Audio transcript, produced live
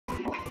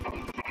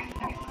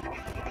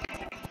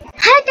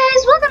Hi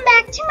guys, welcome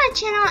back to my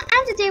channel,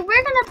 and today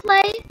we're gonna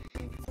play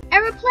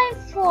Airplane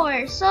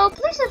 4. So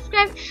please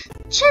subscribe,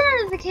 turn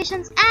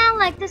notifications, and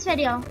like this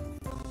video.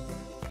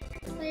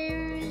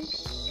 There's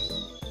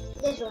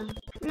this one.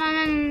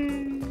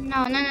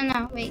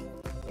 No. Wait,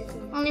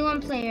 only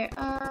one player.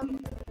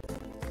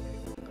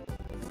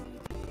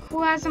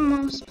 Who has the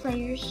most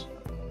players?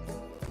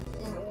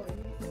 That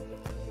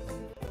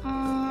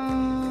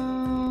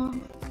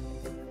one.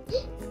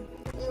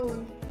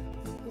 No.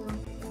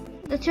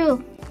 The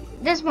two.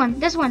 This one.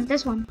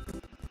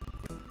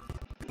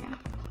 Yeah.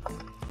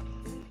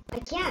 I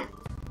can't.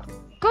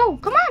 Go,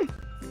 come on.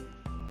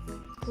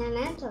 Can't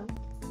enter.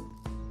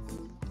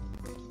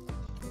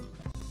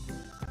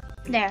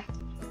 There.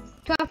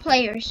 12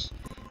 players.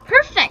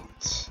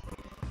 Perfect.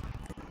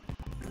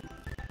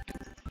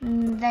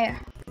 There.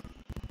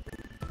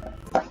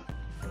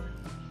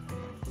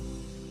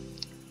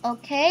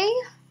 Okay.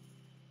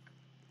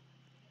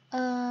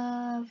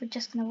 We're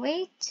just gonna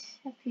wait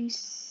a few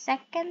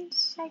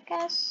seconds, I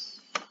guess.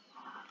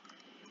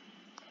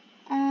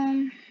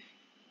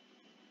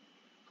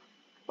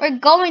 We're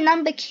going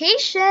on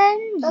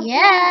vacation. Okay,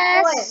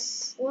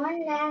 Yes.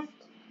 One last.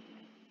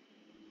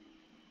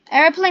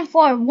 Airplane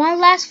 4, one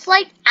last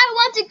flight. I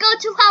want to go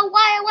to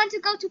Hawaii. I want to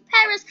go to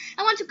Paris.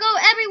 I want to go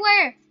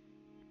everywhere.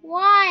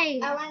 Why?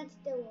 Around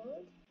the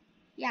world?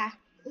 Yeah.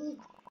 Okay.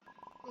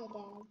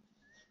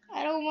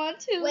 I don't want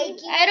to.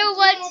 Wakey, I don't wakey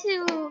want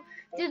to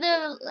do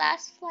the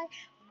last flight.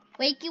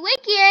 Wakey,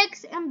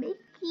 eggs and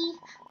bakey.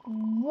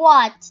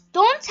 What?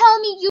 Don't tell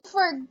me you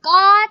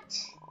forgot.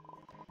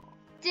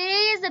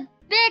 Today is a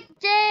big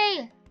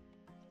day.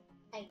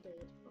 I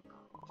did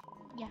forgot.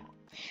 Yeah.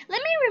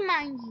 Let me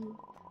remind you.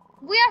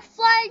 We are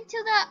flying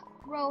to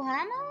the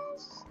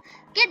Rohamas.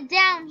 Get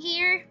down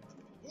here.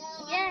 No,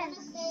 Yes. I'm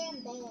gonna stay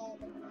in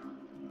bed.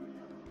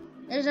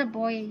 There's a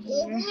boy in Leave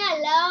here. me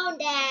alone,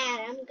 Dad.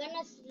 I'm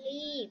gonna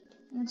sleep.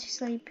 Let's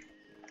sleep.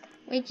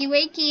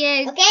 Wakey,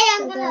 eggs. Okay,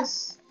 I'm gonna.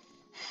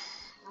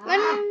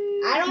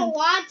 I don't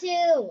want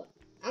to.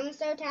 I'm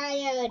so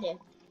tired.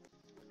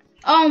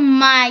 Oh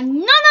my,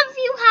 none of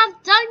you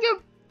have done your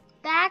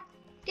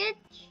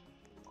baggage?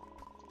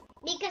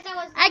 Because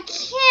I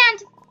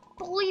can't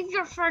believe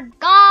you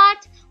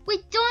forgot.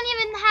 We don't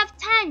even have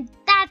time.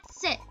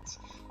 That's it.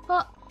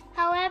 But,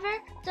 however,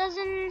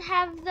 doesn't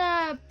have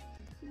the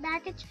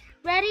baggage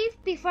ready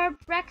before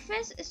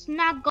breakfast is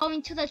not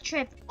going to the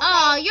trip.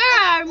 Oh,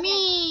 you're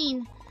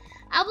mean.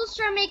 I will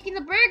start making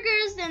the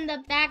burgers in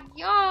the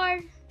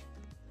backyard.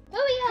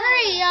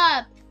 Hurry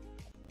up.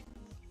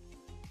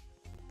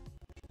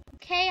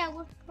 Okay, I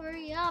will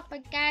hurry up, I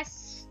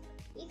guess.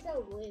 He's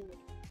so rude.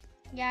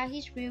 Yeah,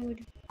 he's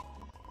rude.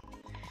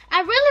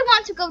 I really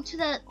want to go to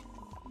the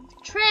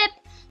trip.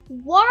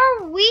 What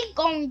are we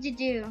going to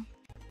do?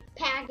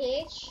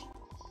 Package.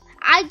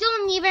 I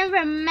don't even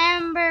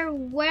remember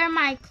where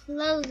my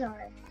clothes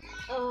are.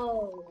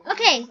 Oh.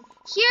 Okay,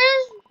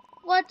 here's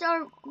what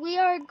we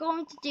are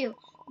going to do.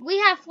 We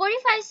have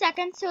 45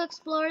 seconds to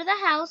explore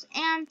the house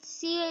and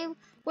see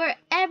where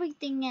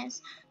everything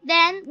is.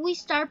 Then we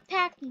start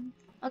packing.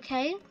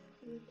 Okay?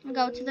 We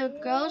go to the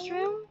girls'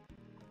 room.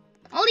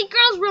 Only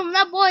girls' room,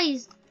 not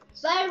boys.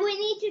 But we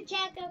need to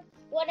check if,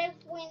 what if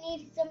we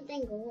need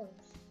something girls?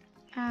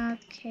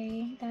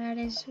 Okay, that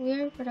is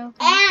weird, but okay.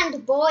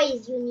 And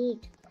boys you need.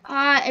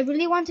 I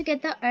really want to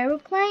get the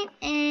airplane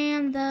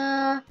and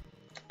the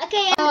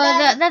Okay,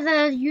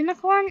 the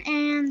unicorn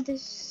and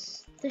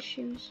the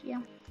shoes.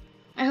 Yeah,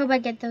 I hope I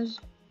get those.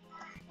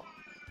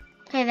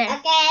 Okay, there. Okay,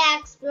 I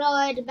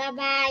explored. Bye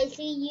bye.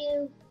 See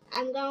you.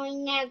 I'm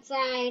going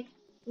outside.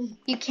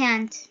 You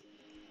can't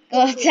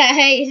go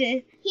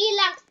outside. He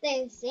locks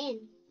things in.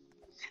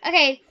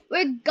 Okay,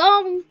 we're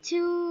going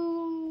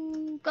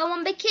to go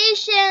on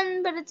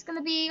vacation, but it's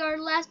gonna be our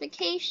last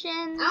vacation.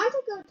 I want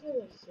to go to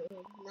the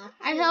zoo.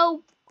 I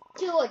hope.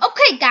 To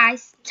Okay,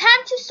 guys,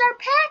 time to start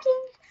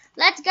packing.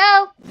 Let's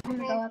go. I'm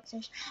gonna go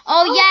upstairs.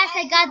 Oh yes,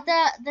 I got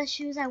the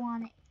shoes I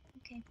wanted.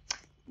 Okay,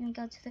 let me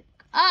go to the.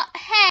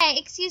 Hey,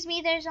 excuse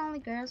me. There's only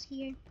girls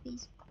here,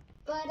 please.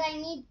 But I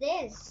need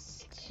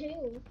this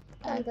too.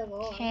 From the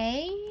wall.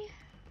 Okay.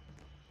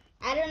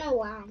 I don't know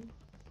why.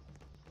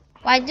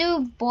 Why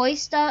do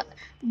boys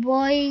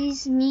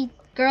need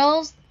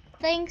girls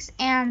things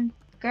and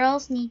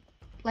girls need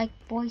like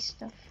boy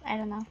stuff? I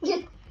don't know.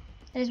 That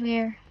is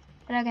weird.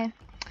 But okay.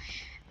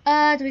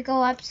 Do we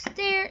go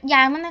upstairs?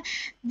 Yeah,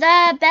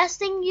 the best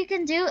thing you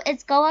can do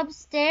is go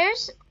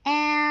upstairs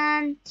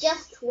and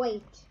Just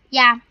wait.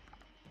 yeah.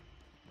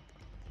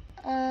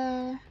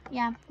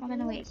 Yeah, I'm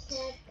gonna wait.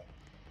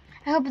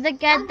 I hope they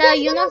get the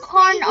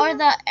unicorn or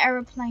the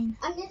airplane.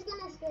 I'm just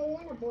gonna stay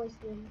in a boy's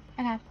room.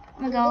 Okay,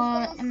 I'm gonna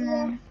go in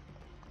the.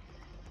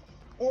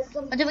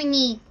 What do we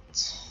need?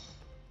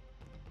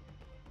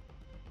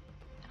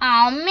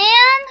 Oh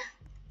man,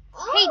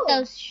 hate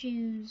those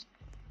shoes.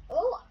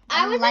 Oh,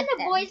 I I was like in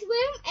the them. boys'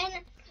 room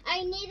and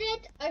I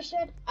needed a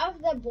shirt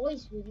of the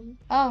boys' room.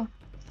 Oh,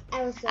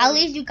 I was at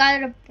least you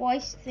got a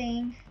boys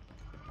thing.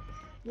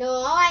 No,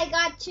 I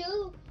got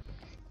two.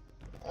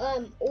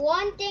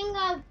 One thing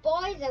of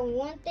boys and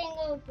one thing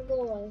of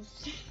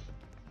girls.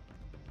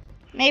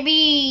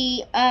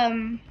 Maybe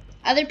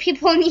other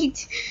people need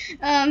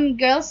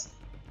girls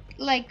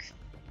like.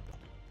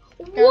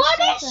 What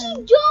is she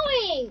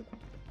doing?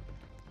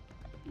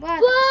 What?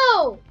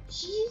 Whoa!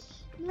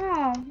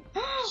 No.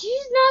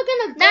 She's not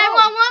gonna go.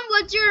 911,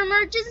 what's your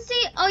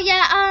emergency? Oh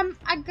yeah,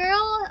 a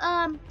girl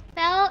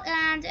fell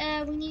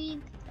and we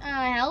need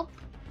help.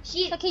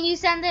 So can you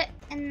send it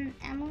an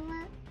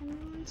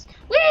ambulance?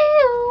 Woo!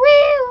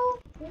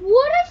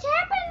 What is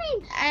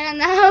happening? I don't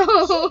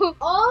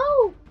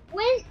know.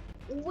 When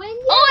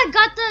you Oh, I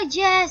got the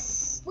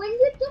yes. when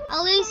you don't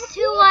At least package,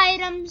 2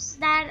 items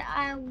that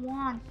I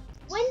want.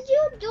 when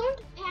you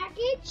don't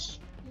package,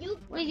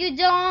 When you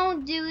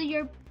don't do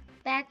your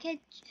package,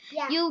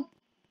 yeah,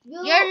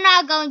 you're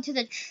not going to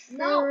the trip.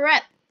 No.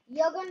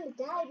 You're gonna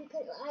die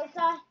because I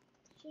thought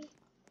she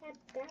had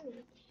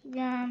damage.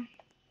 Yeah.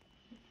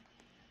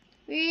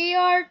 We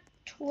are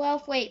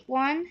 12. Wait,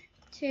 1,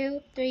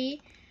 2,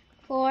 3,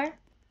 4,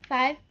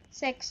 5,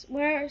 6.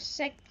 We're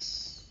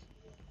 6.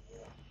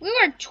 We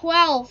were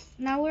 12.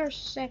 Now we're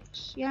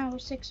 6. Yeah, we're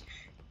 6.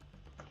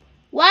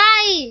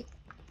 Why?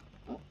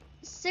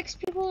 6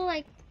 people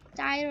like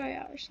died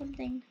or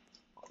something.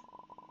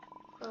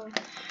 Oh.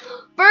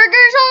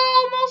 Burgers are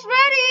almost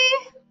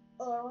ready.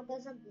 Oh,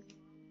 there's a green.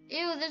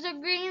 Ew, there's a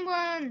green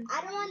one.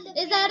 I don't want the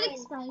green Is that one.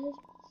 expired?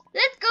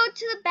 Let's go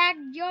to the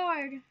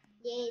backyard.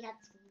 Yay,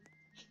 that's green.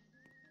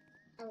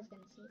 I was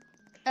gonna say.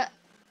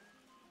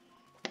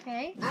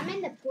 Okay. I'm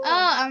in the pool.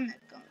 Oh, I'm not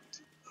going to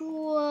the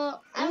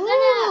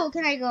pool.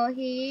 Can I go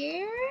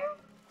here?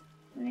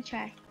 Let me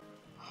try.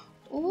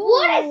 Ooh.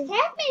 What is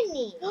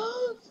happening?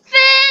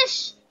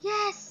 Fish!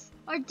 Yes!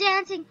 We're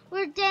dancing.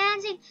 We're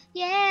dancing.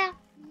 Yeah.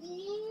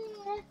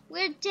 Yeah.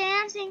 We're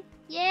dancing.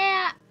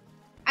 Yeah.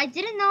 I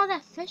didn't know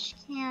that fish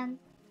can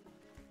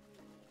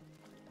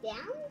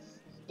Dance?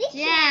 They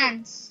can't.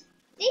 dance.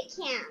 They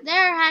can't.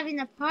 They're having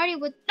a party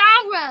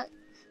without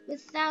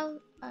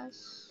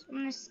us.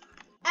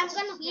 I'm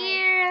gonna play.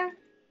 Here.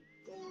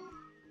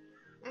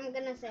 I'm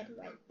gonna sit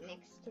right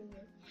next to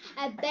you.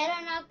 I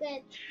better not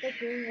get the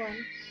green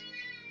one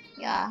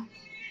Yeah.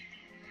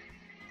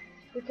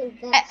 because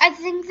that's. I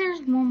think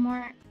there's one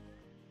more.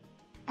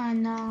 Oh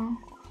no.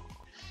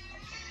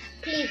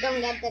 Please don't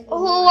get the green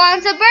Who one.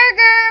 wants a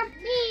burger?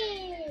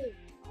 Me.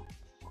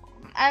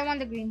 I want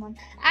the green one.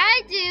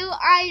 I do.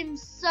 I am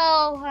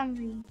so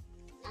hungry.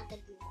 Not the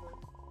green one.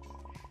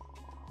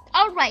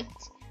 Alright.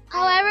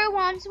 Whoever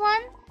wants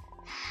one,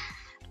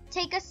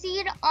 take a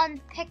seat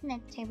on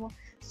picnic table.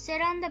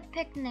 Sit on the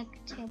picnic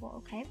table,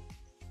 okay?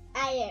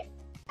 I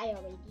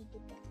already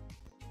did that.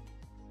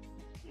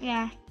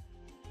 Yeah.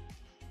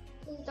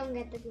 Please don't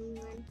get the green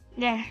one.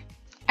 There.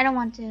 I don't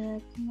want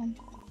the green one.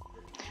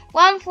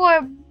 One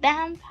for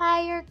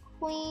Vampire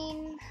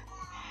Queen.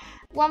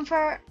 One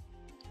for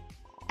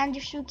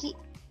Andrisuki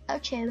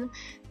Ocho.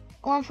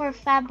 One for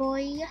Fat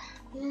Boy.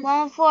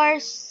 One for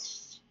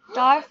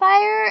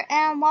Starfire.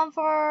 And one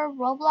for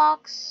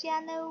Roblox.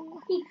 Yeah, no.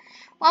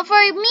 One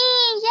for me.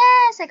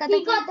 Yes, I got the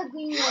He got the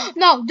green one.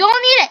 No,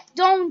 don't eat it.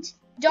 Don't.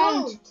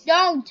 Don't.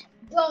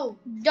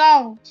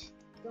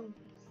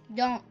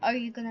 Don't. Are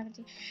you gonna have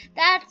to?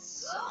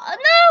 That's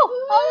no.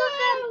 All of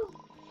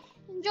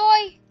them.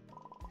 Enjoy.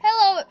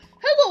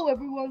 Hello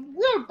everyone.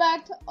 We're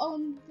back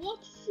on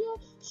Russia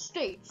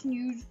States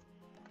News.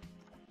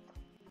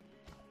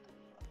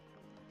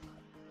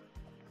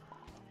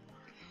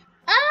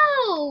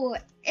 Oh,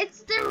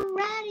 it's the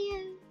radio.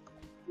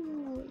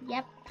 Ooh,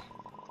 yep.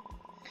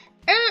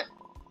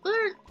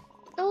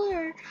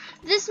 Earlier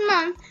this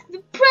month,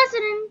 the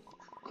president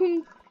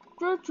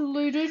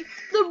congratulated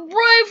the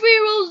brave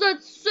heroes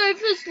that saved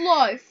his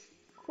life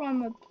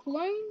from a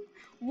plane.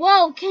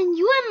 Whoa, can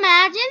you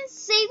imagine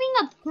saving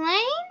a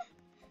plane?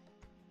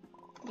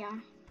 Yeah.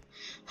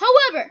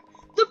 However,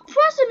 the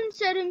president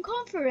said in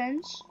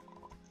conference,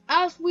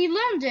 as we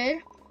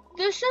landed,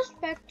 the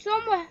suspect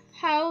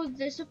somehow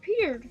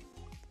disappeared.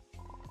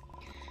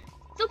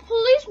 The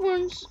police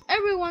warns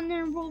everyone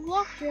in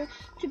Roblox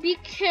to be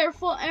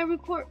careful and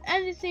report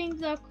anything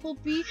that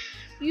could be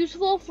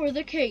useful for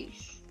the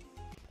case.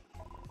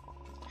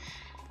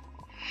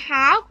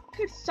 How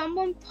could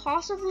someone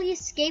possibly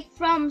escape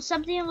from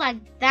something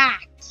like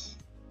that?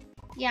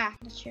 Yeah,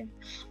 that's true.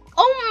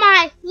 Oh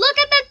my, look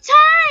at the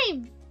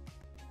time!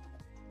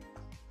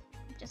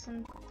 Just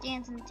some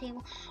dance on the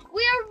table.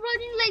 We are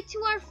running late to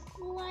our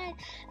flight.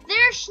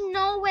 There's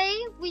no way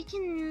we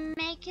can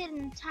make it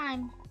in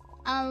time.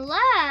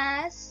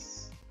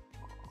 Unless...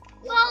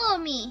 Follow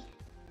me.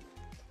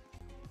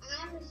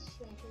 I'm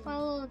sweating.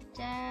 Follow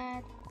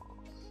Dad.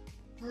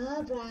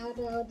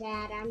 Oh,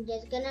 Dad, I'm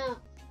just gonna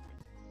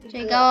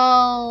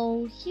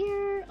go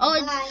here. Oh,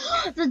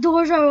 it's, the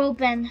doors are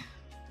open.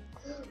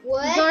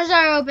 What? The doors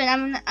are open.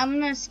 I'm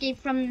gonna escape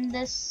from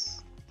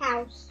this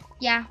house.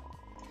 Yeah.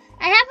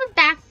 I have a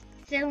bad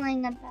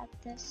feeling about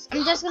this.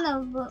 I'm just gonna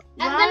look.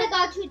 I'm gonna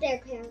go to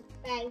daycare.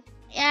 Bye.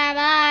 Yeah,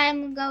 bye.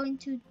 I'm going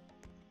to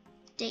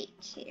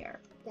daycare.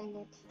 Dang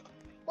it.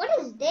 What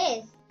is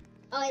this?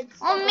 Oh,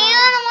 it's Oh man,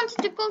 I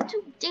wanted to go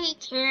to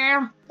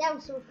daycare. That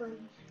was so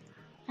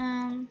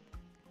fun.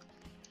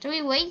 Do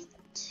we wait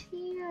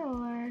here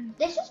or?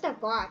 This is the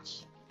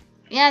garage.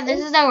 Yeah, this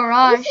is the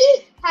garage. Is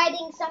he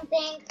hiding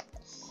something?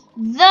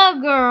 The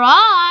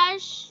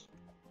garage.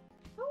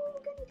 How are we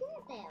gonna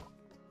get there?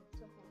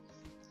 So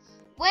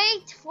fast.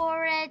 Wait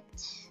for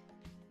it.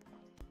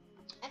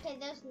 Okay,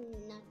 there's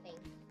nothing.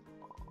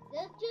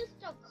 There's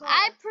just a car.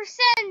 I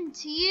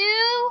present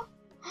you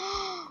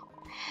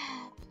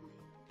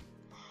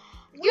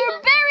your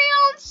very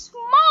own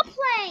small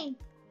plane.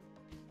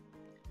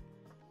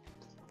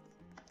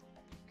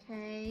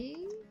 Okay.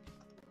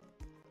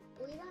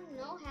 We don't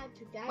know how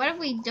to drive. What if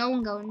we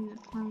don't go in the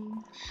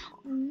plane?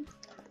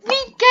 We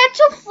get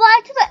to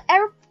fly to the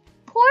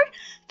airport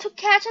to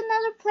catch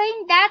another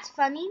plane. That's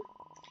funny.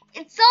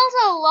 It's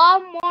also a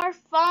lot more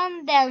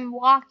fun than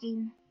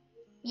walking.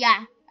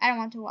 Yeah, I don't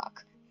want to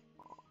walk.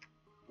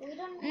 We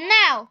don't know.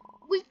 Now,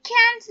 we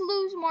can't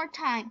lose more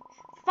time.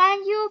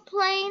 Find you a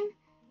plane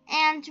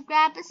and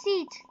grab a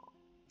seat.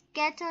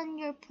 Get on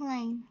your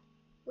plane.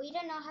 We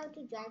don't know how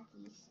to drive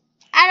these.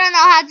 I don't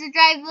know how to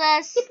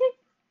drive this.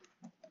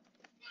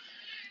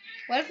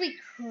 What if we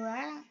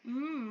crash?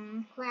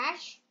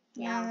 Crash?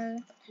 Yeah.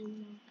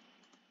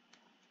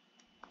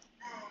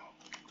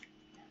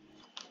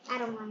 I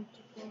don't want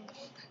to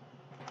crash.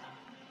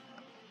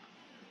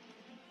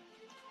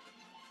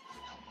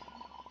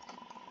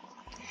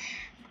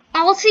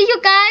 I'll see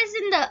you guys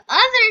in the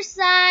other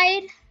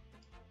side.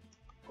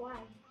 Why?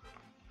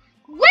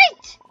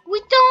 Wait!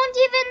 We don't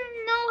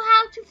even know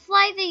how to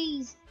fly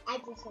these. I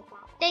just said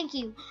that. Thank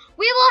you.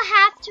 We will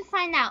have to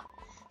find out.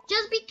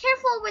 Just be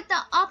careful with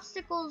the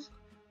obstacles.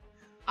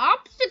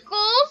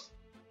 Obstacles?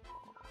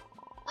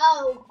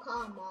 Oh,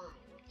 come on.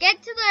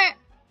 Get to the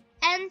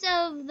end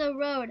of the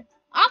road.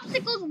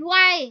 Obstacles?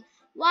 Why?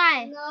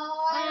 Why? No,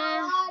 I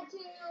don't want to.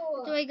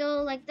 Do I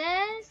go like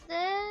this?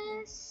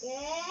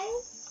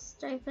 Yes.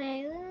 Do I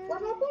play this?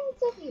 What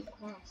happens if you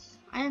crash?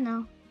 I don't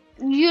know.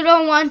 You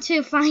don't want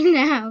to find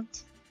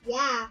out.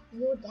 Yeah,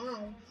 you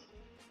die.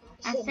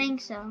 I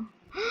think so.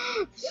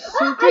 So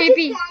Oh,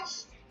 creepy. I just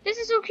crashed. This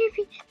is so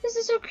creepy. This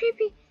is so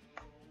creepy.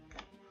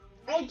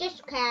 I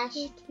just crashed.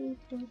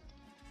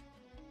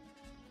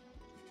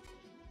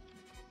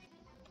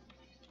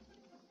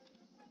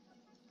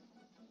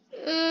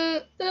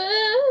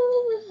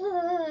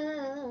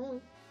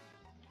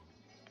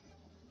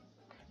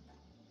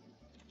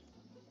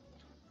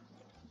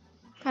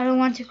 I don't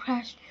want to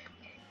crash.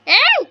 Hey,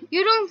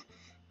 you don't.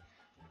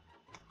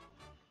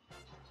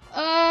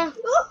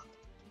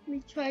 Let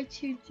me try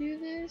to do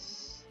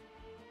this.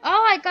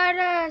 Oh, I got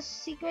a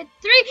secret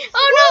 3.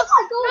 Oh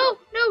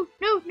no!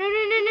 No!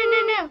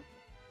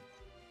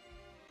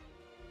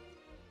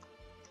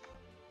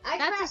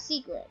 That's a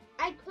secret.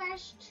 I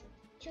crashed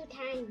 2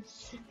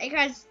 times. I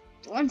crashed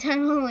 1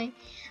 time only.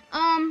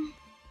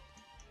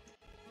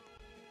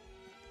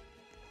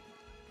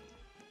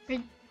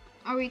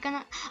 Are we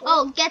gonna?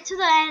 Oh, get to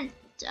the end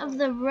of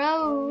the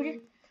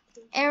road.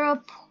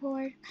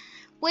 Airport.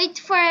 Wait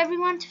for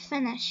everyone to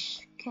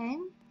finish. Okay.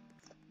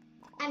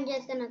 I'm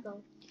just gonna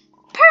go.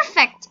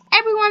 Perfect.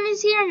 Everyone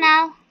is here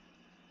now.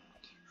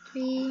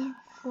 3,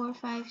 4,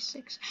 5,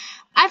 6.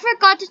 I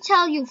forgot to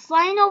tell you.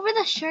 Flying over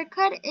the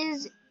shortcut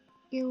is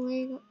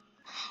illegal.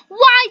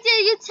 Why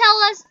did you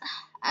tell us?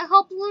 I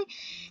hope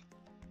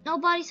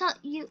nobody saw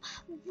you.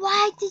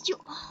 Why did you?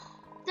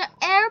 The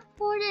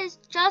airport is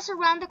just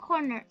around the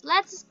corner.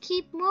 Let's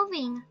keep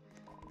moving.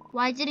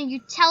 Why didn't you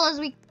tell us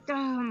we... Oh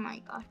my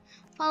god.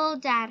 Follow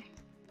Dad.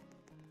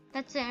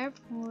 That's the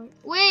airport.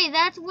 Wait,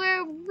 that's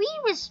where we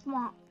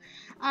respawn.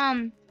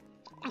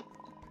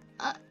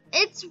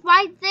 It's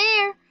right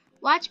there.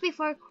 Watch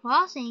before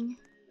crossing.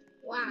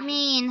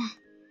 Why?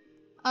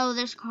 Oh,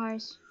 there's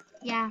cars.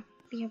 Yeah,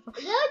 be careful.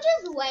 They're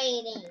just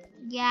waiting.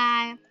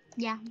 Yeah,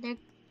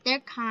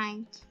 they're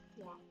kind.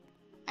 Yeah.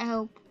 I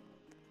hope.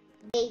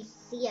 They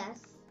see us,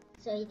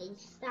 so they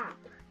stop.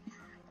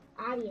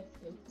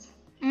 Obviously.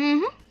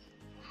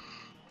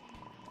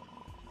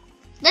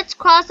 Let's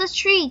cross the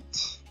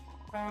street.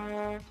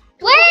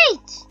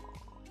 Wait!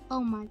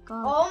 Oh my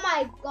god. Oh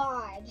my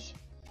god.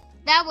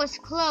 That was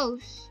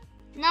close.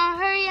 Now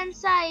hurry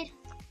inside.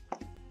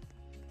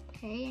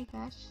 Okay, I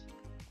guess.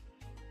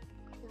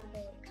 No,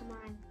 babe, come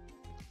on.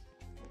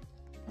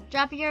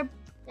 Drop your...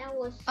 That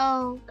was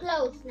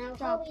close. Now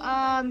Drop.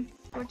 hurry.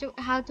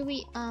 How do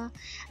we...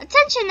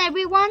 Attention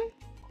everyone!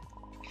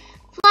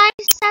 Flight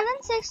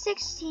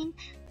 7616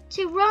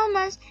 to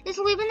Roma's is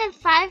leaving in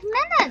 5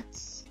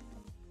 minutes.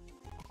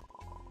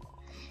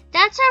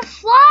 That's our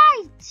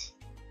flight.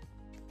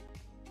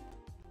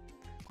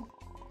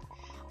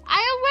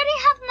 I already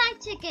have my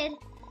ticket.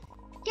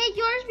 Get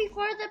yours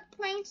before the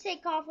planes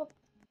take off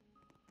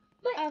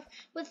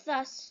with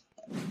us.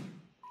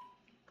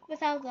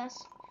 Without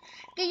us.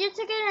 Get your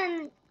ticket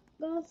and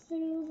go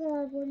through the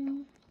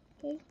boarding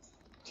gate.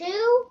 2?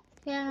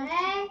 Yeah.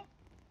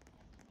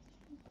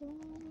 Okay.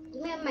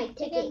 Give me my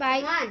ticket.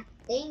 Bye. Come on.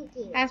 Thank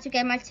you. I have to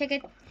get my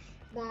ticket.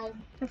 Bye.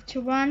 I have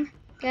to run.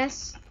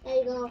 Guess. There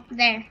you go.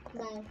 There.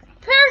 Bye.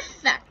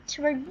 Perfect.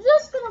 We're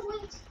just gonna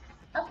wait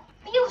a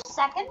few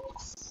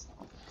seconds.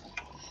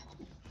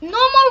 No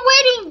more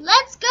waiting.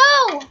 Let's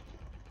go.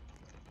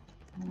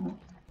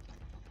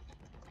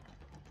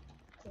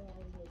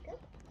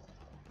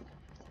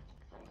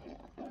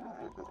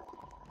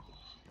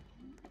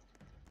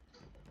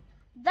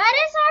 That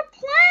is our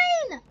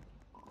plane.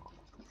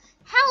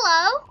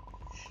 Hello.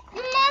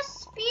 You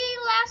must be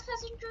last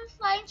passenger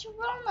flying to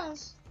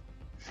Roma's.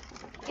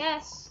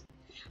 Yes.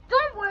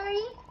 Don't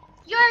worry.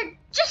 You're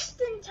just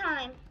in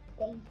time.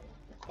 Thank you.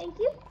 Thank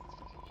you.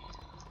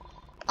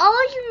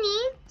 All you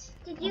need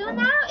to do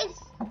now is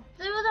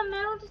through the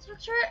metal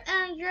detector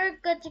and you're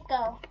good to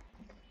go.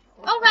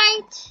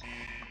 Alright.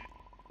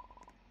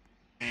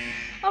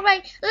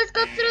 Alright, let's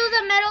go through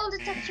the metal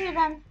detector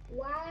then.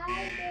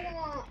 Why did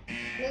I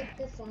make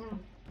the sound?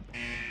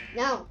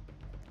 No.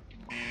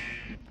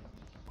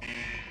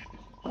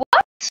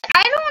 What?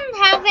 I don't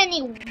have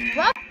any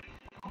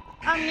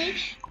on me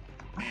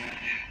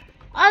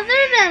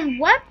other than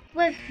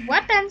with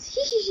weapons.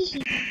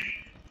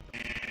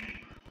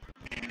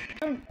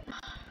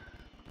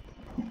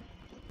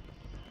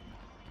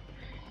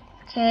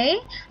 Okay,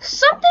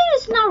 something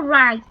is not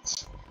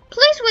right.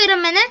 Please wait a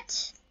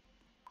minute.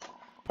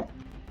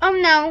 Oh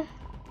no,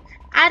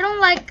 I don't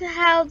like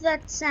how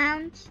that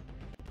sounds.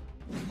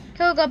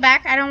 Can we go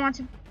back? I don't want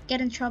to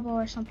get in trouble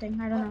or something.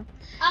 I don't know.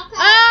 Okay.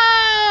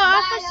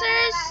 Oh,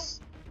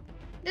 officers,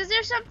 is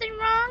there something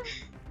wrong?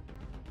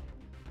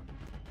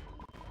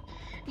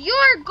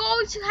 You're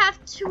going to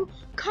have to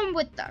come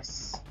with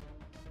us.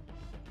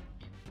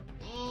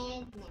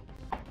 And no.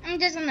 I'm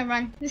just gonna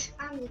run.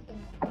 I'm just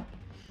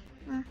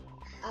gonna.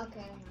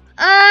 Okay.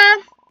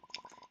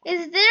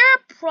 Is there a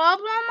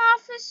problem,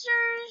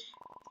 officers?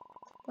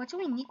 What do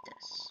we need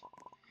this?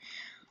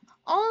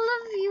 All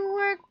of you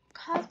were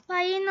caught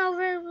flying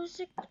over a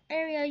music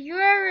area. You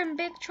are in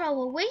big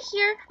trouble. Wait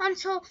here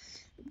until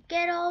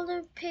get all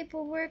the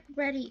paperwork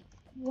ready.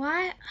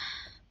 Why?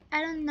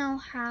 I don't know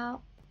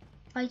how.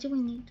 Why do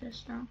we need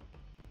this now?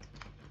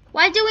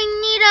 Why do we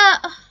need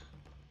a...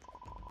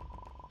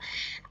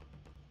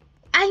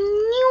 I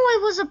knew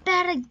it was a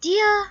bad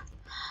idea.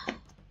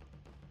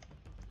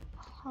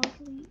 How do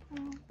we...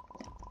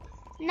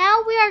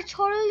 Now we are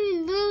totally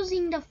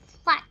losing the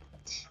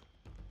flight.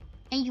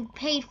 And you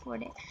paid for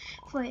it.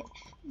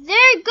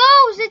 There it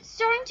goes. It's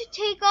starting to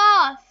take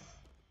off.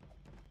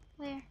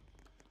 Where?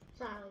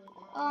 Sorry.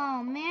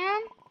 Oh,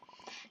 man.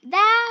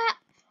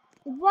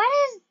 What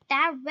is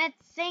that red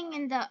thing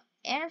in the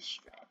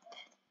airstrip?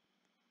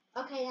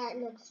 Okay, that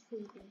looks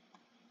creepy.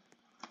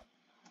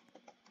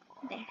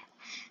 There.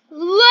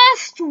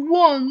 Last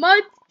one.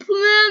 My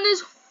plan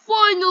is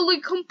finally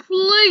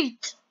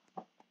complete.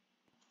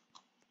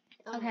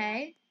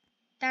 Okay.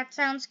 That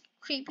sounds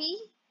creepy.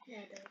 Yeah,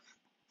 it is.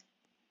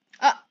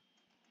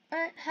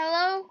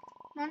 Hello,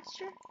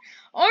 monster?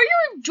 Are you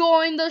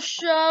enjoying the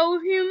show,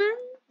 human?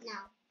 No.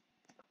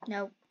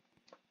 No.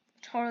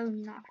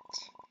 Totally not.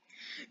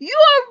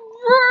 Your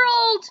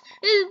world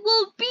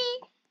will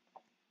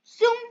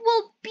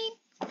be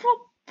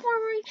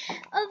properly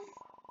of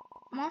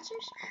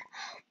monsters.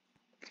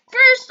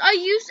 First, I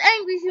used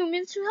angry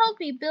humans to help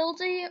me build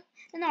an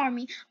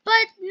army,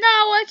 but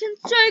now I can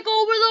take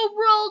over the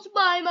world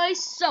by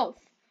myself.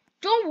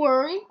 Don't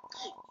worry,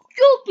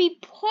 you'll be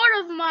part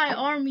of my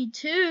army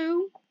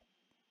too.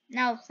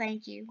 No,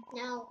 thank you.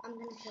 No, I'm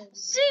gonna kill you.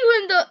 See you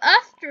in the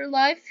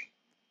afterlife.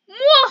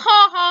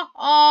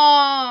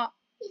 Mwahaha!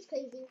 He's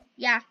crazy.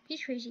 Yeah,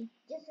 he's crazy.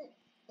 Just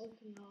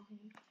ignore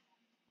him.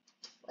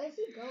 Where is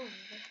he going?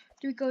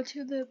 Do we go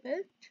to the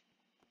bench?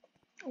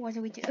 Or what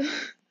do we do?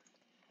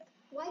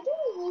 Why do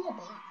we need a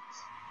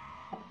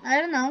bat? I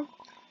don't know.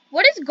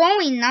 What is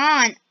going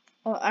on?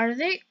 Or are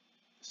they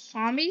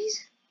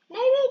zombies?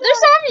 Maybe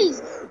they're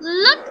zombies!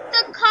 Look,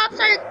 the cops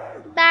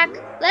are back.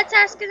 Let's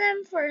ask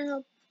them for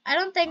help. I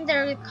don't think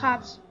they're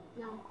cops.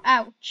 No.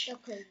 Ouch. They're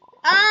crazy.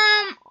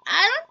 I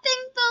don't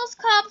think those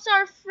cops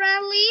are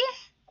friendly.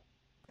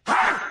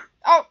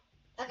 Oh.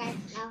 Okay,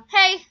 no.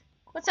 Hey,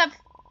 what's up?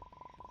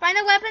 Find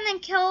a weapon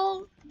and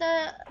kill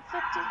the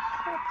 50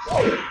 cops.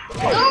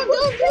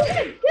 Don't kill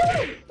him! Kill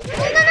him!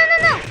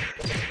 No.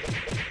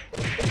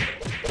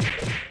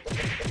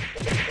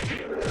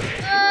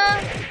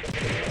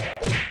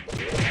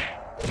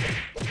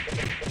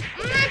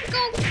 Let's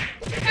go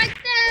fight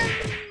them.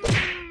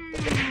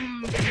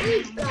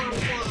 We've got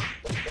that.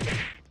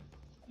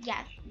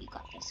 Yeah, we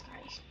got this,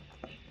 guys.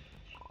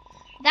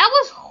 That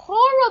was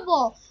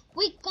horrible.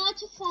 We got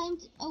to find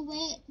a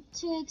way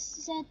to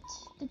exit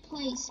the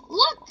place.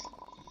 Look,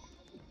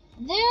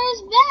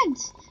 there's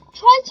vents.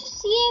 Try to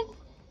see if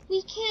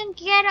we can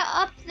get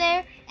up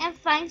there and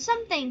find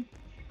something.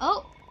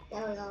 Oh,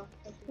 There we go.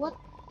 what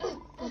do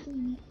we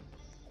need?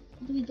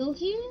 Do we go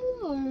here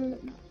or?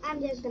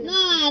 I'm just gonna. No,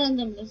 I don't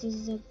think this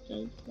is a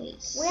good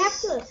place. We have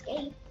to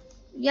escape.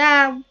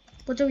 Yeah,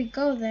 but do we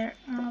go there?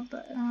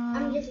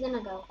 I'm just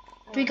gonna go.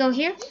 Do we go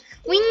here?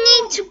 We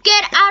need to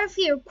get out of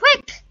here,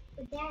 quick!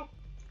 But Dad,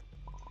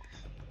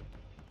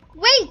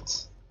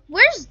 Wait,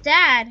 where's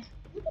Dad?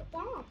 look at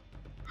that.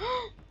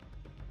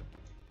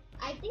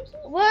 I think he's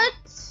What?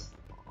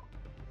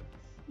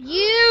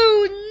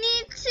 You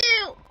need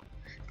to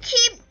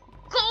keep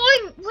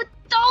going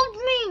without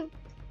me.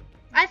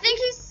 I think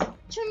he's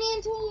turning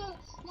into a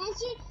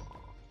monster.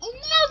 Oh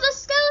no, the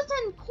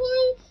skeleton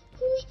who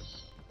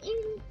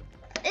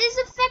is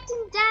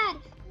affecting Dad.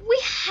 We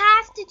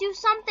have to do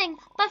something.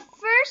 But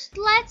first,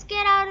 let's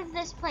get out of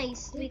this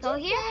place. We go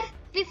here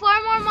before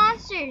more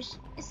monsters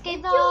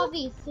escape the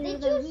lobby through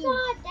the roof. Did you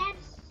saw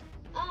Dad's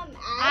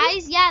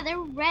Eyes? Yeah, they're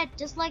red,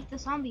 just like the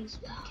zombies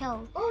we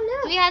killed. Oh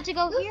no. Do we have to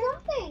go There's here?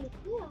 something.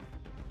 Yeah.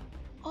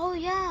 Oh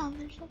yeah,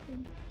 there's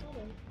something.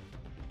 Okay.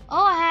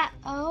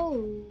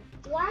 Oh,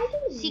 Why do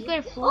we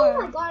secret need- floor.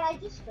 Oh my god, I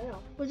just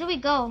fell. Where do we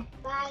go?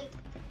 Bye.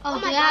 Oh, Oh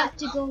do my we God. have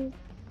to go?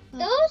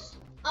 Those?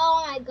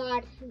 Oh my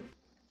god.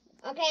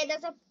 Okay,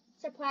 there's a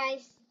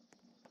surprise.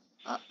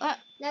 Not good.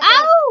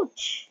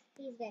 Ouch!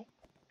 He's there.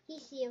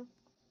 He's you.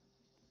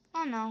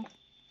 Oh no.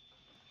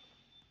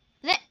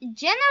 The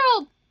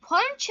General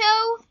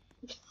Poncho.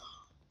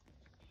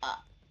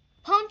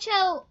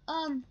 Poncho.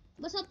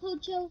 What's up,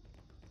 Poncho?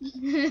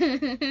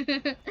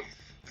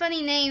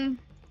 Funny name,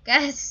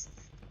 guys.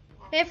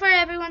 Wait for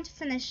everyone to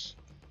finish.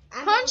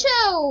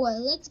 Poncho,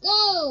 let's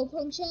go,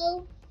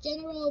 Poncho.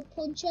 General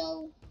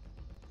Poncho.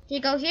 Do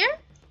you go here?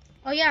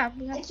 Oh yeah,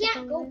 we have I to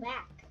can't go there.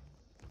 back.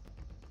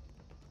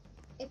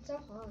 It's so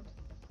hard.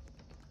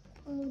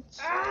 Oh,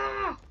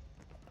 Ah!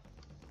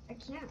 I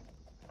can't.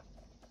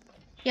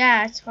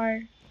 yeah, it's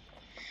hard.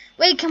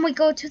 Wait, can we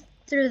go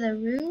through the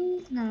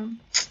roof? No.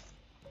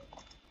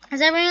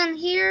 Is everyone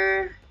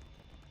here?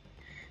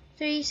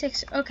 3,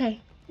 6.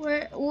 Okay.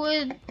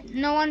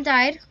 No one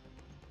died?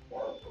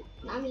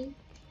 Not me.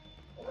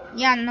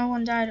 Yeah, no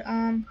one died.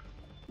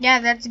 Yeah,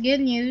 that's good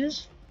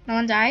news. No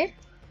one died.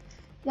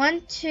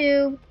 1,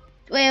 2.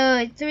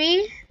 Wait.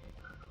 3.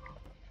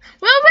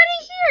 We're already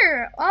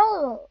here.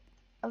 Oh.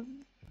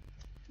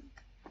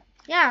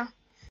 Yeah.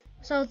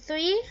 So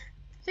 3.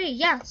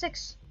 Yeah,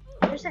 6.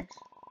 There's 6.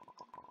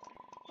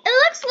 It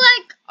looks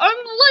like I'm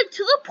late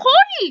to the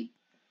party.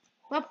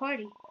 What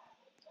party?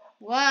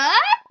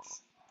 What?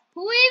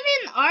 Who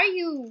even are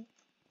you?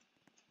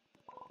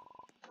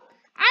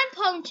 I'm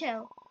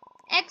Poncho,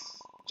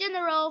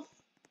 ex-general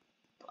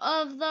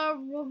of the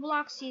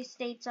Robloxy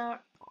States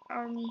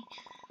Army.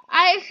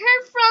 I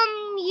heard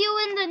from you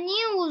in the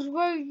news.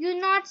 Were you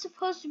not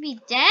supposed to be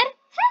dead?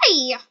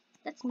 Hey!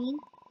 That's mean.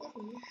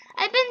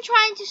 I've been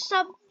trying to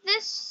stop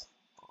this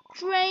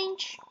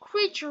strange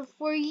creature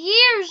for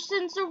years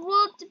since the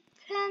world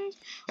depends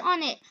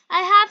on it.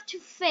 I have to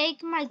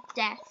fake my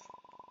death.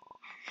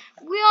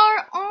 We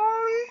are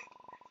on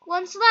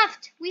ones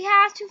left. We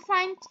have to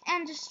find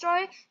and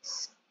destroy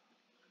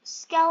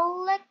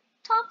Skeletox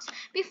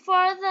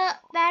before the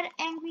bad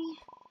angry.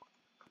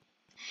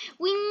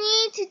 We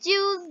need to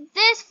do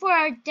this for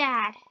our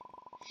dad.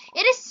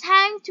 It is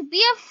time to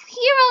be a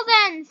hero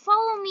then.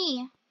 Follow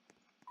me.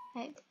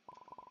 Okay.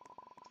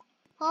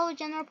 Follow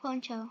General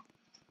Poncho.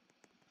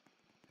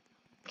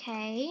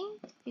 Okay.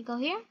 We go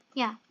here?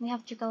 Yeah, we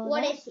have to go there.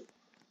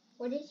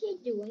 What is he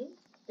doing?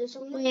 There's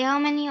someone. Wait, how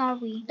many are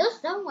we? There's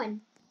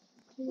someone.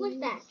 Who's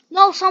that?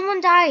 No,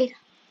 someone died.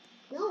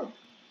 No.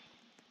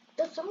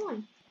 There's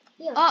someone.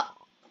 Here.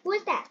 Who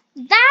is that?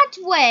 That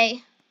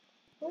way.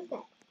 Who's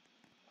that?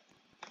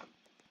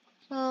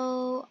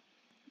 So,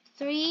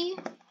 3,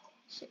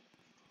 6.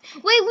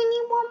 Wait, we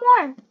need one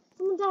more.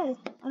 Someone died.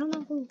 I don't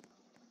know who.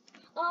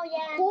 Oh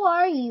yeah. Who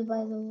are you, by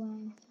the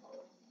way?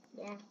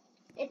 Yeah.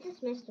 It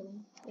says mystery.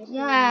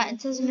 Yeah,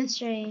 it says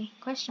mystery.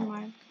 Question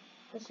mark.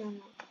 Question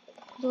mark.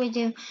 What do we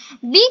do?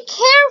 Be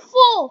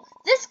careful!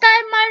 This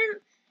guy might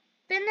have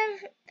been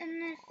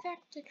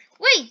infected.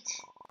 Wait!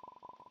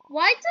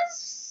 Why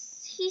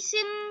does he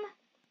seem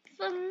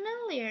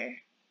familiar?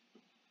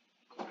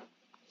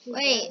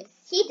 Wait.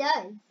 He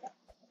does.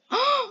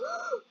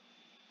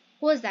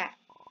 Who is that?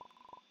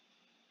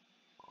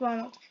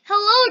 Ronald.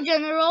 Hello,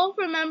 General.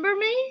 Remember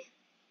me?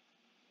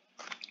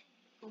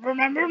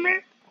 Remember me?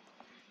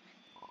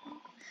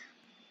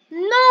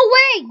 No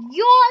way!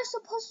 You're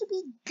supposed to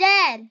be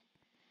dead.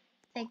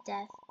 Fake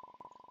death.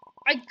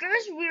 I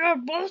guess we are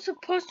both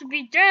supposed to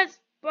be dead,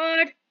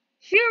 but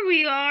here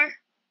we are.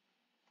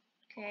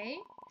 Okay.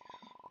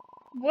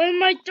 When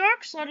my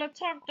dark side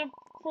attacked the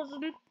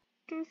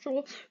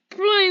presidential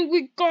plane,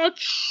 we got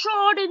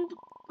shot in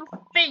the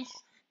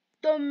face.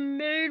 That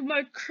made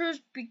my curse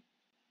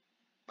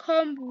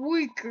become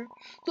weaker.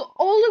 The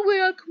only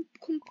way I can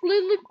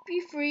completely be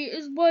free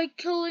is by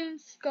killing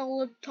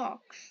Skeletox.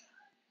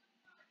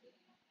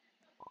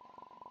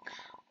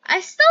 I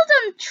still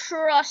don't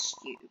trust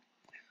you.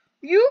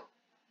 You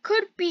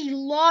could be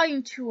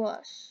lying to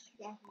us.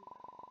 Yeah.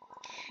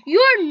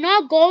 You're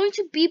not going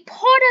to be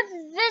part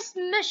of this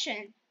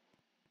mission.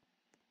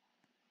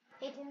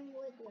 It didn't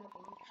work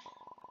well.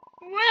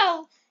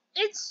 Well,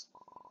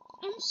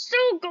 I'm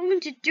still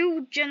going to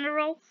do,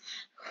 General.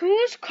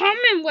 Who's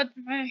coming with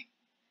me?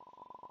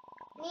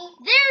 Me.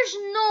 There's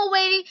no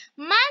way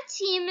my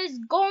team is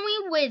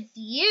going with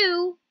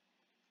you.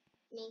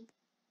 Me.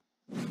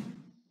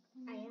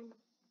 I am.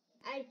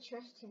 I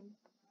trust him.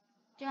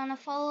 Do you wanna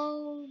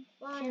follow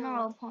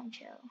General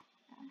Poncho?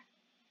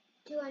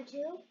 2 on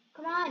 2?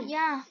 Come on.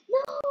 Yeah.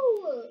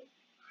 No.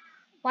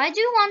 Why do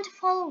you want to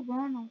follow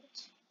Ronald?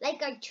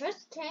 Like I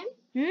trust him?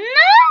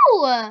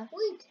 No!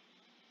 Wait.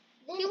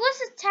 He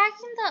was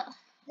attacking the...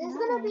 There's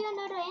gonna be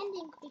another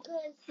ending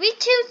because... We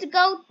choose to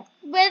go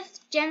with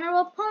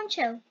General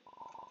Poncho.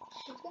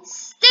 Okay.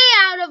 Stay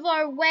out of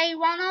our way,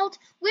 Ronald.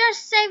 We are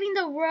saving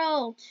the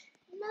world.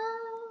 No.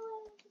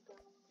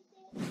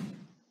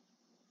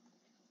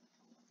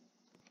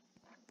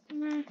 Is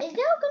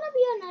there gonna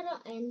be another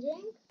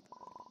ending?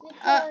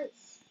 Because...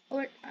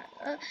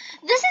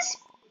 This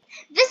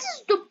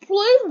is the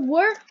place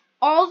where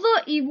all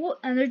the evil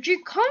energy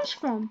comes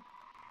from.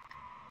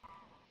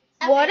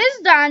 Okay. What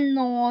is that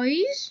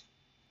noise?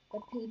 The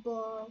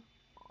people.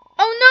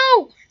 Oh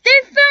no!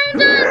 They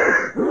found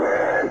us!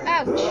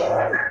 Ouch.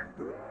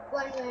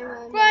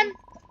 Run!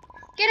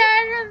 Get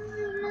out of...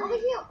 Over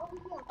here.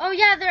 Oh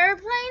yeah, the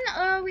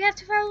airplane. We have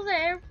to follow the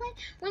airplane.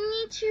 We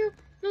need to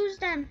lose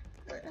them.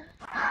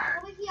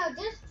 Over here,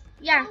 just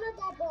yeah. follow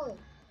that boy.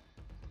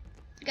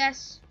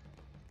 Guess.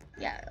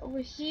 Yeah, over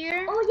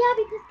here. Oh yeah,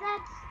 because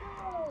that's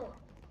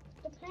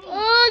the plane.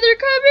 Oh, they're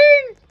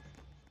coming!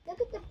 Look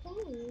at the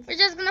plane. We're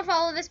just gonna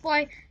follow this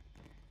boy.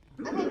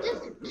 Okay,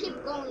 just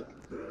keep going.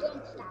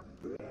 Don't stop.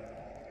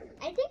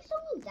 I think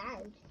someone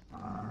died.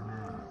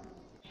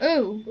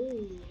 Ooh.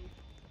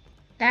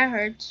 That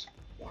hurts.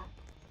 Yeah.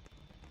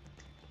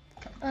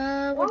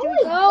 Where do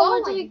we go?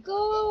 Where do we go?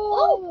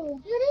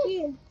 Oh, here it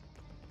is.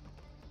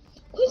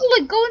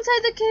 Quickly, go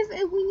inside the cave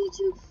and we need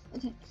to...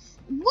 Okay.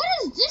 What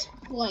is this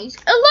place?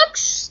 It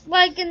looks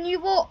like an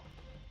evil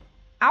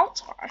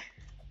altar.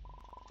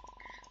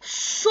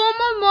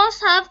 Someone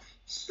must have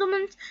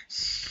summoned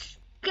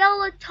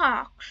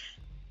Skeletox.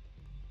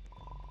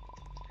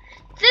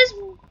 This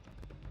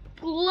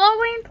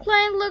glowing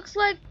plane looks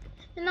like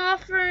an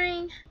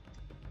offering.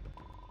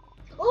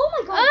 Oh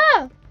my god.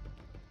 Ah!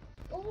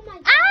 Oh my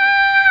god.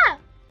 Ah!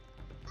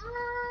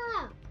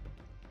 Ah!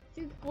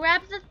 You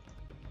grab the...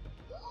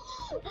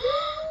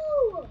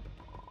 Ooh.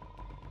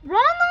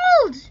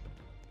 Ronald!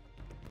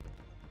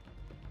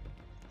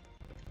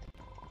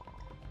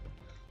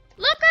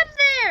 Look up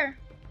there!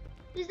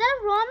 Is that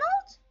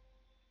Ronald?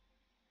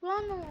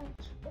 Ronald.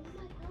 Oh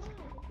my god.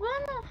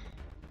 Ronald.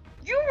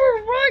 You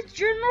were right,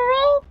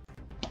 General!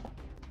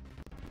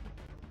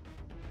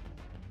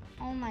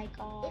 Oh my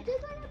god. Is there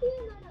gonna be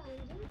another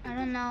engine? I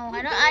don't know.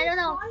 I don't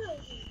know.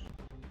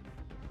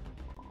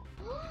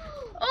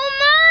 Oh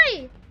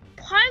my!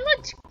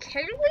 Pilot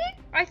Kaylee?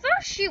 I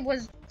thought she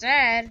was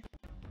dead.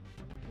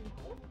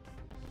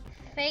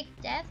 Fake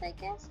death, I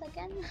guess,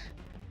 again.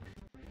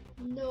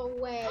 No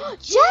way.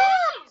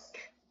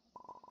 Jack!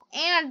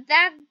 And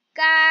that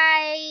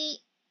guy...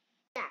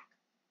 Jack.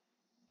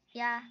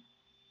 Yeah.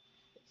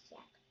 It's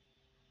Jack.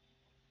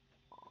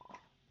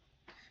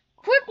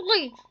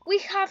 Quickly! We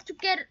have to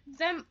get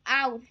them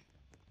out.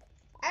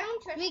 I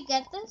don't trust Can we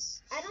get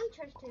this? I don't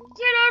trust him.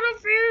 Get out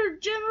of here,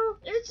 General!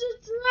 It's a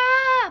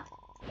trap!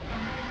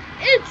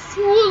 It's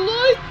too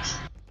late!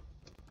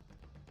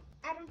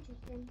 I don't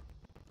trust him.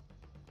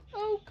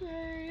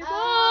 Okay.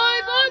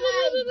 Oh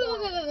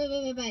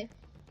Bye.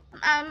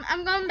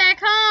 I'm going back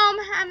home.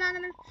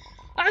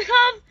 I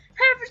have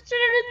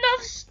harvested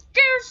enough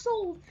scare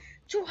souls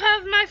to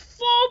have my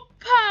full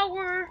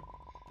power.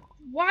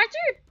 Why do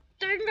you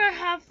think I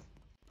have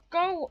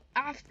go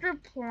after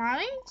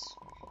planes?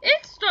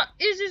 It's the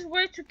easiest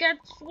way to get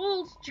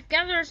souls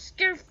together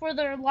scared for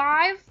their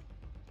life.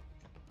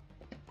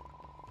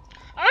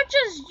 I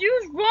just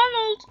used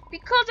Ronald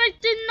because I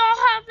did not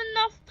have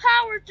enough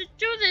power to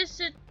do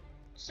this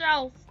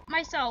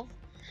myself.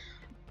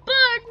 But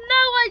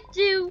now I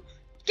do.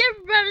 Get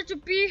ready to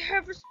be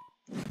harvested.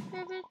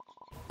 Ready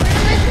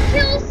to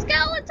kill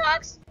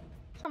Skeletox.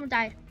 Someone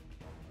died.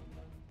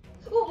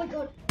 Oh my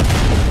god.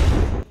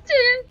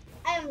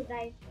 I almost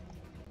died.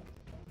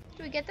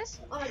 Do we get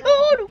this? Oh my god.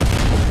 Oh no.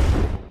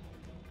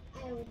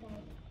 I almost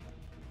died.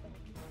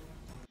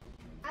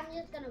 I'm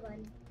just gonna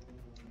run.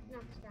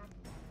 Not stop.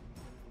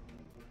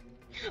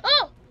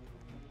 Oh!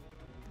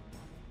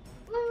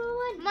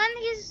 Run. Come on,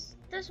 he's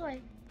this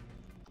way.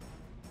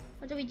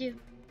 What do we do?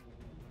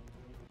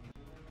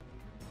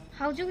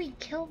 How do we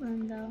kill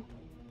them though?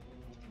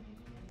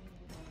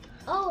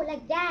 Oh,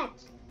 like that.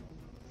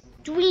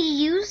 Do we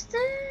use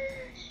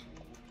this?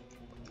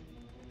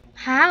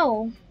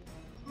 How?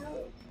 How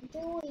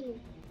do we?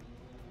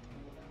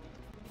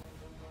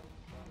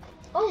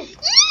 Oh.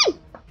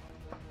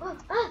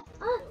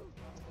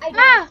 I died.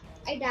 Ah!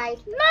 I died.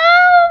 No!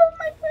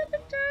 My brother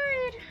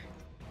died.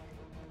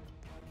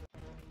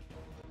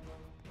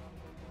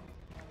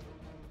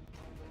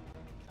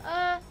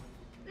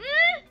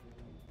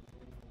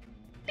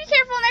 Be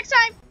careful next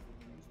time.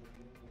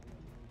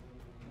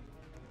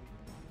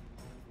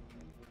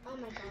 Oh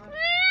my god.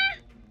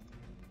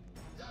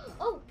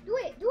 Oh, do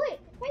it.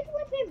 Fight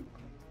with him.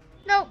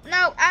 No,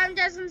 I'm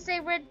just gonna stay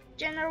with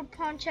General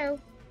Poncho.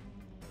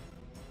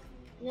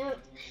 No.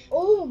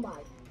 Oh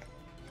my.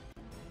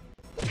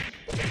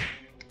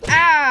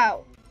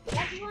 Ow.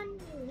 That's one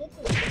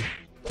little.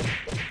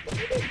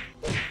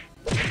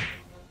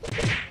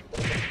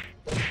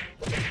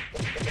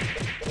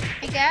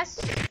 I guess.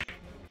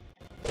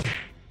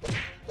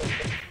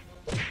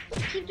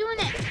 Keep doing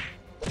it.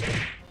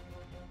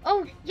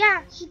 Oh,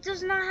 yeah, he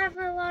does not have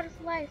a lot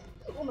of life.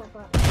 Oh my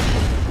god.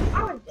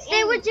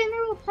 Stay with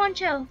General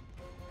Poncho.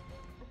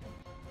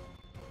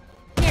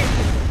 Here,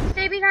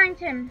 stay behind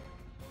him.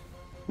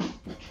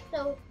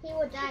 So he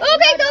would die.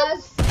 Okay, go.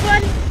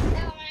 Run.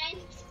 Never mind.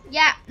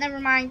 Yeah, never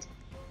mind.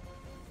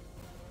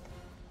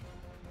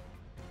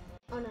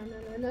 Oh no, no,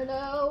 no, no,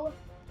 no.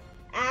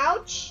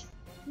 Ouch.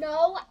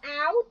 No,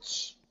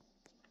 ouch.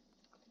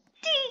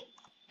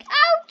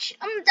 Ouch!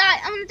 I'm gonna die.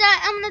 I'm gonna die.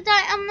 I'm gonna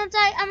die. I'm gonna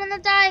die. I'm gonna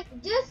die.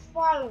 Just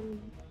follow me.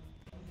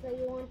 So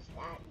you won't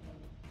die.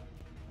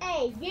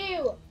 Hey,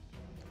 you.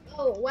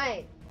 Oh,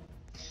 wait.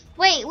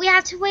 Wait, we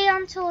have to wait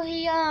until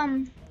he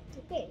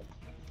Okay.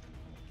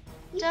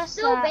 He's Just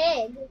so that.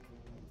 big.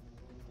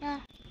 Yeah.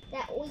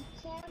 That we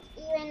can't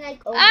even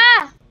like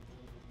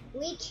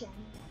reach him.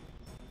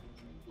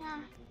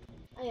 Yeah.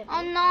 Oh, yeah,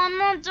 Oh no, I'm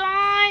gonna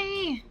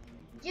die.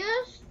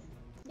 just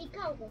be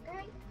careful,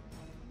 okay?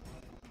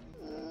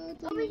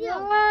 Over here.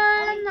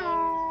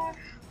 No.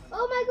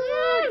 Oh my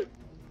god.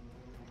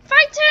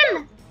 Fight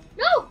him!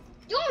 No,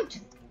 don't.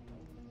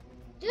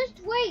 Just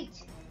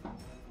wait.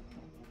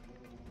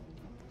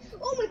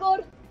 Oh my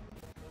god.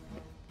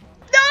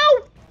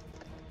 No!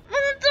 I'm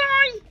gonna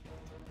die.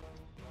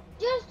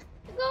 Just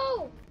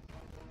go.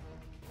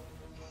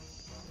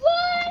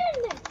 Run.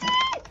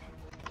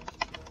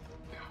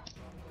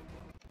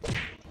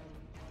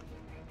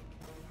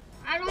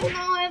 I don't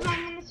know if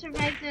I'm gonna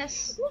survive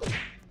this.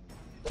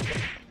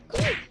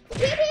 Come on,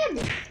 hit him.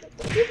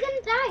 He's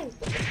gonna die.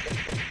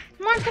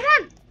 Come on, come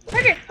on!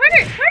 Harder,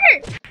 harder, harder!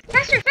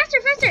 Faster,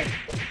 faster, faster!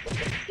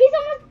 He's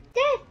almost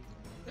dead.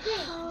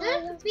 Okay,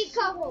 just be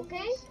careful,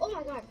 okay? Oh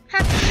my god.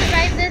 Have to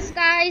survive this,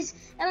 guys.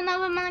 I don't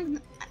know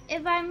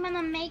if I'm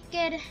gonna make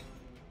it.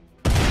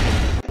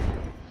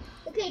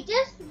 Okay,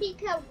 just be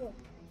careful.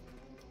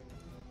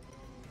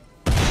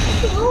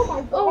 Oh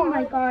my god. Oh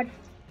my god.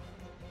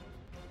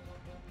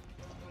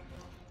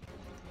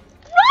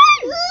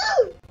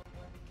 Run!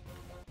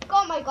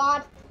 Oh my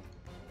god.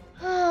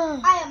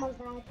 that I almost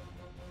died.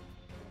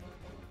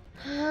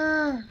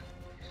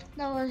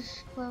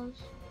 was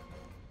close.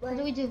 What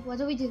do we do? What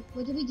do we do?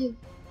 What do we do?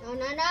 No, no,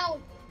 no.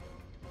 No,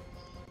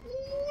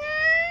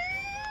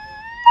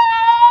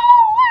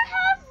 I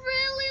have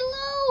really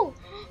low.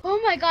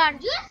 Oh my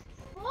god. Just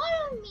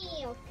follow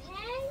me,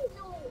 okay?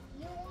 So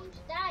you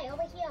won't die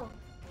over here.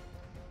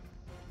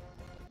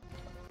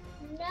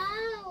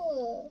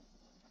 No.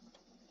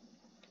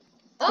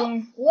 Oh,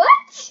 Yeah.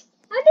 what?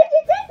 How did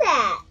you do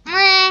that?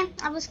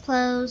 I was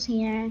close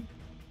here.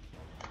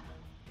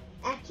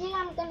 Actually,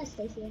 I'm gonna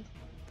stay here.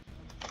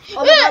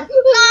 Oh my god.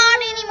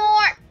 Not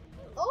anymore.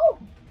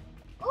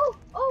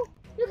 Oh,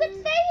 you can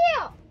stay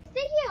here.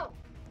 Stay here.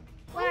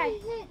 Why? What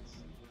is it?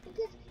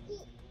 Because he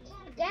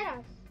can't get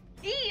us.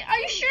 Are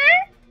you sure?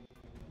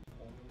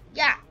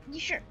 Yeah, you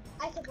sure?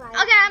 I survived.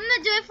 Okay, I'm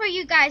gonna do it for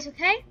you guys,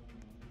 okay?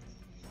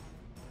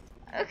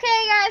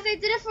 Okay, guys, I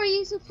did it for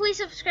you, so please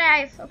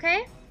subscribe,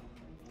 okay?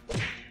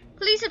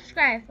 Please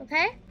subscribe,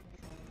 okay?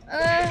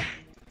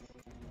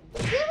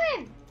 Kill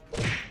him.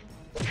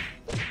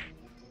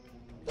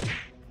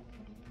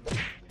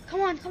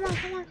 Come on, come on,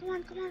 come on, come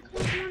on, come on, come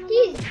on, come on.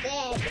 He's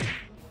dead.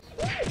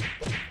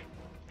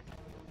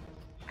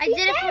 I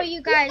did it for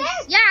you guys.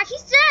 Yeah,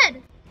 he's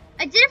dead.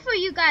 I did it for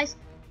you guys.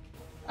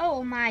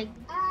 Oh my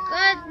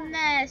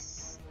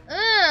goodness.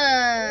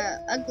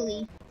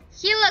 Ugly.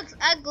 He looks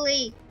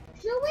ugly.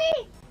 Should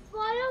we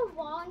follow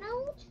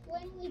Ronald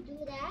when we do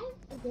that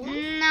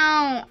again?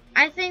 No,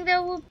 I think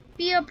there will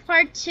be a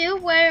part 2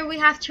 where we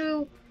have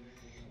to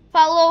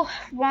follow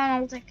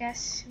Ronald, I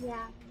guess.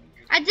 Yeah.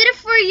 I did it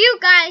for you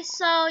guys,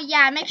 so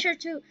yeah, make sure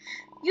to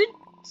you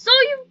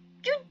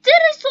did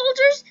it,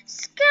 soldiers.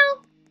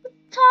 Skill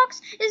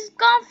Talks is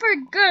gone for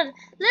good.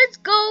 Let's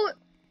go.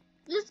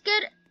 Let's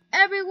get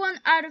everyone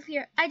out of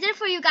here. I did it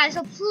for you guys,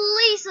 so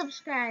please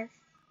subscribe.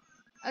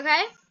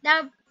 Okay?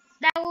 That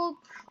will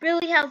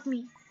really help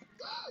me.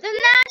 The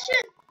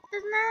nation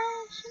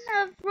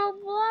of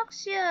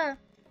Robloxia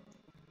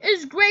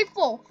is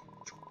grateful.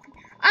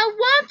 I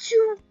want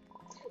to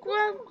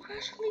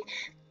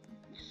congratulate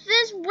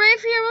these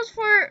brave heroes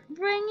for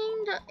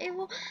bringing the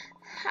evil.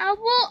 I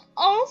will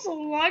also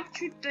like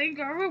to thank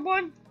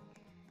everyone.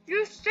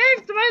 You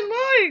saved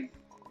my life.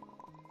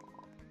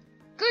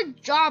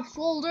 Good job,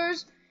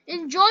 soldiers.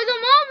 Enjoy the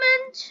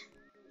moment.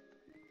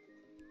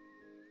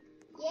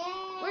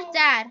 Yay. Where's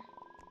Dad?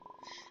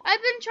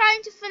 I've been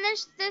trying to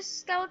finish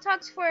this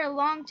Skeletalks for a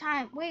long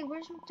time. Wait,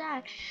 where's my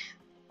Dad?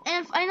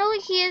 And finally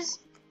he is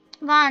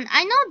gone.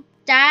 I know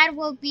Dad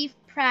will be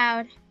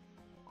proud.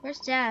 Where's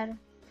Dad?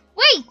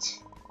 Wait!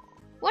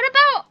 What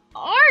about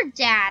our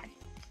Dad?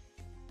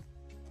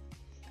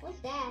 What's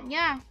that?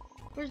 Yeah,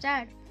 where's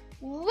Dad?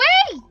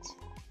 Wait!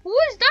 Who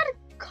is that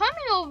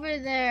coming over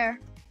there?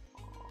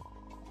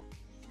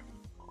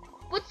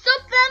 What's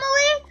up,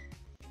 family?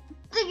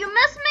 Did you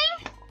miss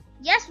me?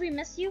 Yes, we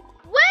miss you.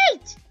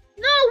 Wait!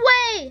 No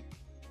way!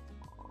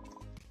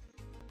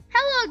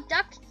 Hello,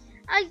 duck.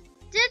 I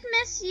did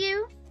miss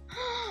you.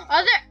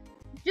 Are there?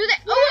 Do they?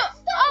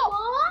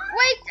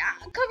 Wait!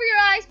 Cover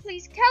your eyes,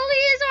 please.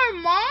 Kelly is our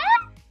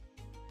mom.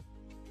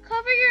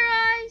 Cover your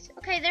eyes.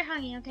 Okay, they're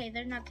hugging. Okay,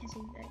 they're not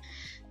kissing.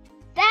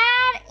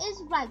 That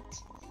is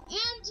right.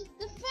 And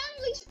the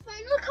family's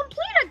finally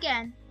complete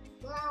again.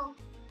 Well,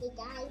 they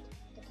died.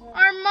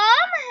 Our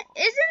mom?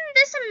 Isn't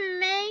this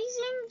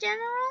amazing,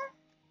 General?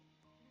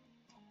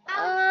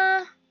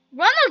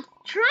 Ronald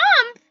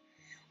Trump?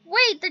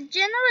 Wait, the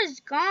general is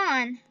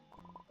gone.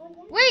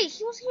 Wait,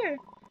 he was here.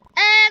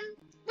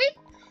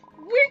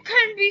 We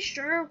can be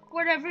sure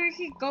wherever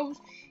he goes,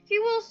 he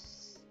will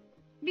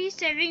be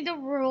saving the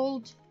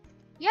world.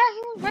 Yeah,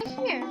 he was right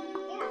here.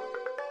 Yeah.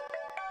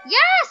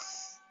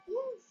 Yes!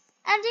 Yes.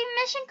 And the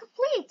mission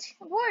complete.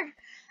 Word.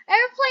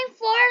 Airplane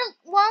 4,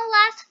 one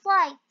last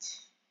flight.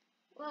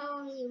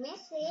 Well, you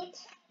missed it.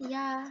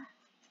 Yeah.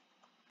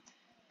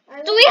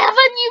 Do we have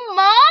a new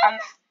mom?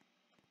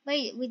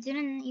 Wait, we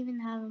didn't even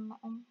have a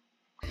mom.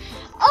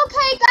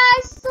 Okay,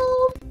 guys,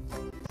 so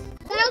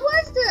that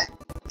was the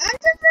end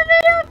of the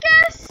video, I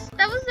guess.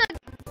 That was a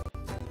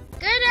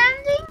good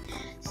ending.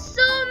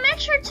 So make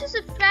sure to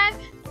subscribe,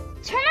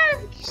 turn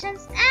on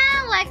notifications,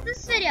 and like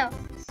this video.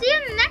 See you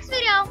in the next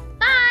video.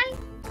 Bye.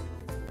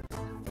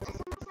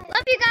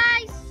 Love you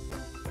guys.